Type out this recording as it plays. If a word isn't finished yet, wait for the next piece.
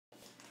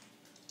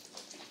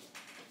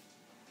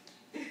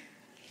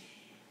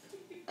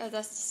Oh,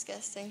 that's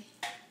disgusting.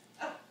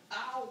 Oh,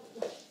 ow.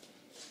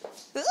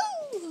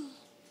 Ooh.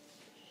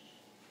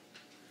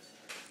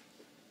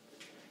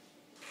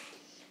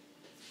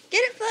 Get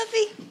it,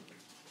 Fluffy.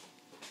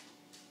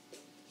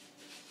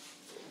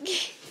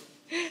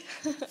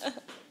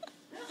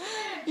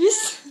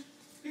 Yes.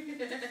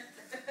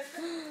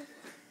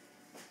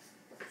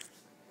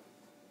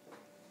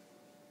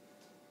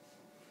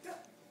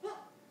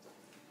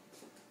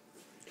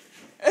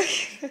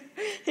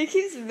 He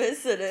keeps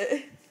missing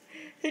it.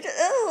 He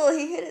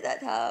hit it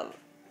that time.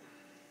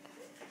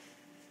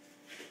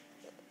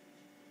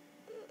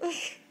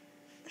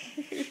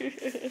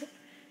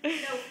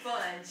 No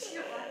fun. She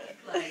don't like you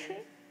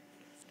playing.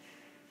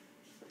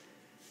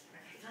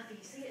 Okay, Fluffy,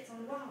 you see it? It's on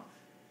the wall.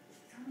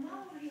 It's on the wall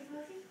over here,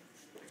 Fluffy.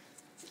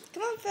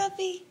 Come on,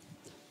 Fluffy.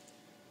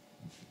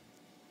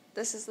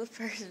 This is the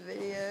first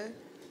video.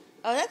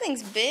 Oh, that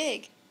thing's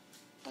big.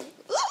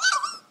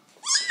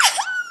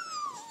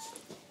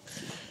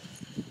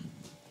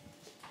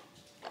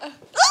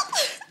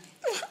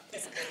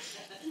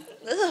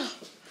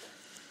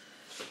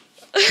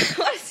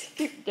 Why does he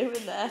keep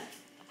doing that?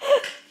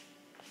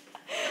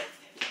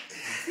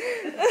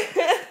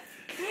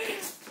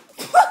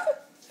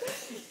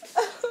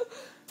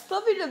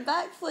 Fluffy did a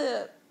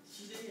backflip.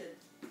 She did.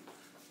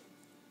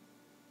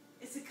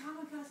 It's a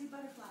kamikaze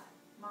butterfly.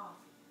 Moth.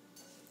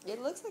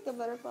 It looks like a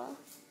butterfly.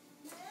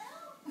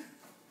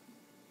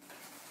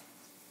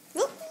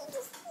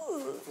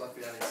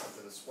 Fluffy, I need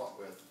something to swap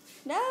with.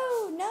 No,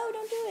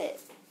 don't do it.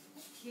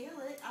 Kill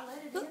it. I let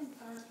it in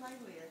for her to play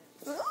with.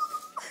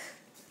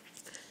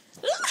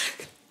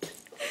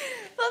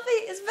 Fluffy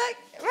is back.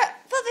 Right,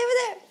 Fluffy over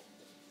there.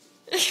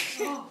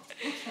 Oh.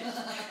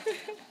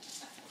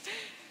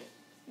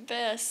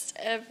 Best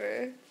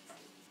ever.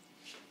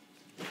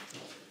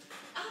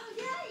 Oh,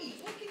 yay!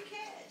 What can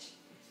catch?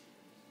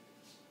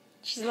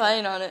 She's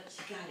lying on it.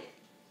 She got it.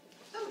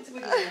 Oh, it's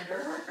wiggling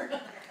under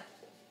her.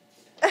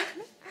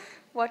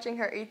 Watching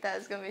her eat that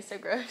is going to be so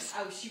gross.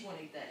 Oh, she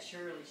won't eat that.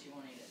 Surely she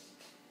won't eat it.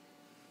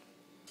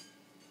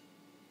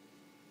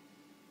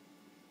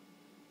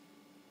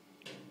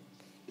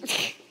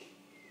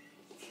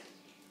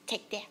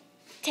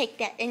 Take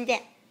that, and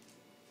that.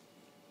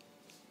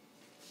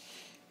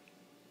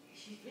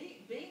 She's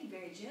being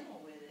very gentle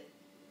with it.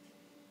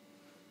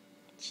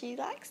 She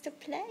likes to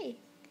play.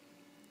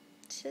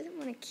 She doesn't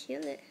want to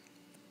kill it.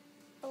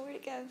 Oh, where'd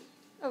it go?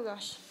 Oh,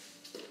 gosh.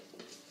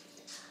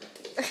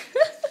 I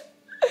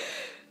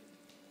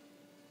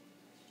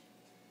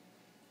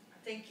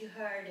think you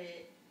heard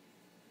it.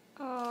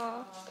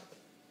 Aww.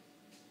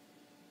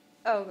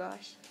 Oh,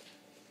 gosh.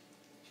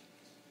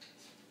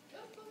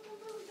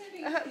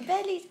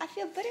 Bellies, I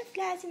feel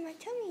butterflies in my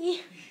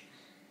tummy.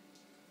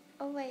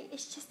 Oh, wait,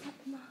 it's just that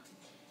moth.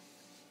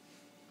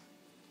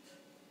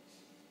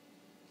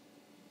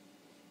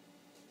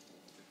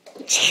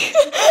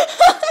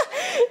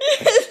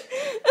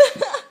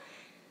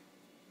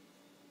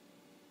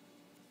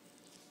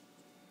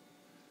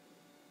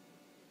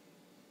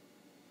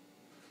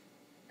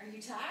 Are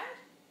you tired?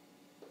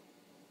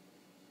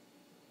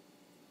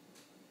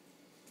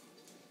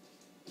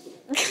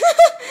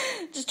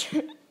 Just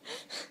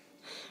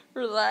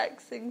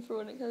relaxing for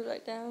when it comes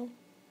back down.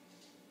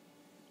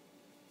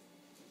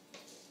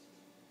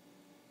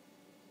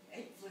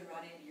 It flew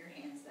right into your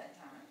hands that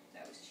time.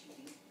 That was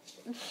cheating.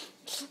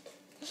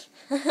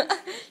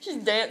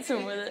 She's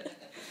dancing with it.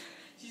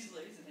 She's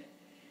losing it.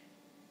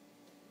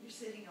 You're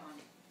sitting on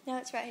it. No,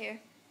 it's right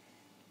here.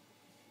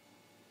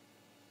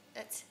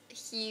 That's a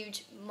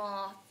huge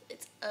moth.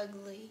 It's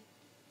ugly.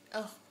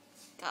 Oh,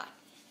 God.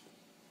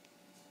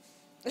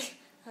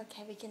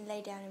 Okay, we can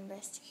lay down and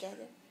rest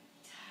together.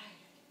 Tired.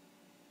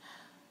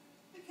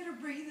 Look at her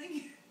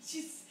breathing.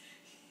 She's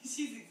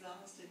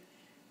exhausted.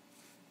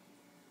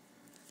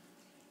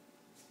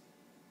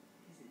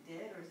 Is it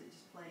dead or is it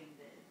just plain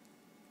dead?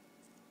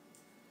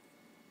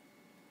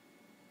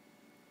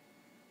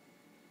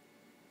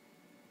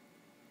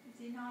 Is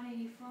it not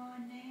any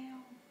fun now?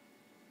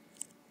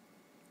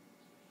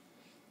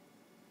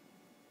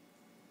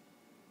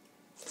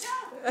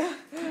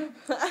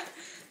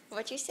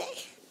 What'd you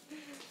say?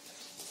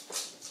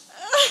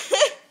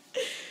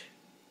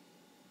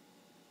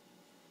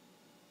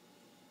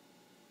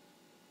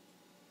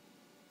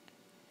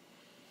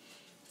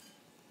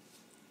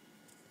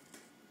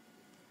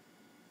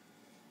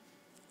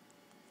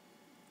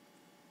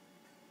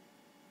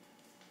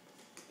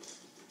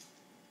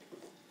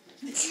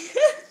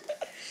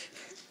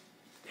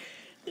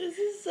 This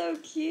is so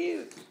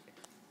cute.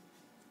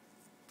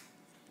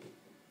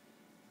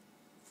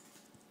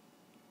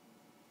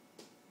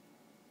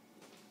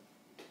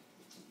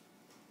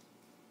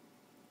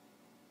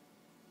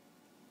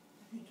 I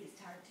think it's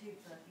tired too,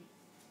 Fluffy.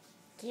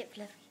 Get it,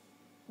 Fluffy.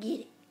 Get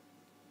it.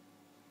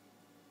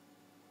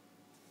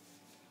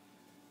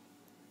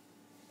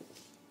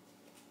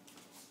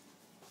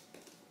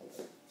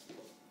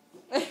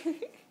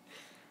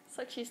 It's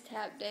like she's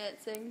tap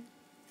dancing.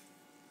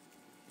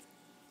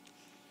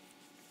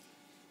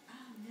 Oh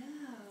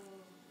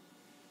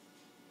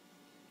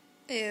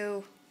no.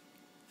 Ew.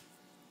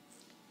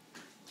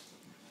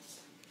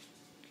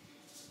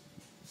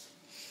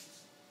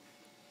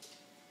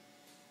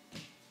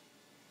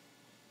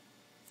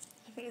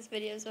 think this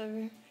video's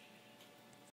over.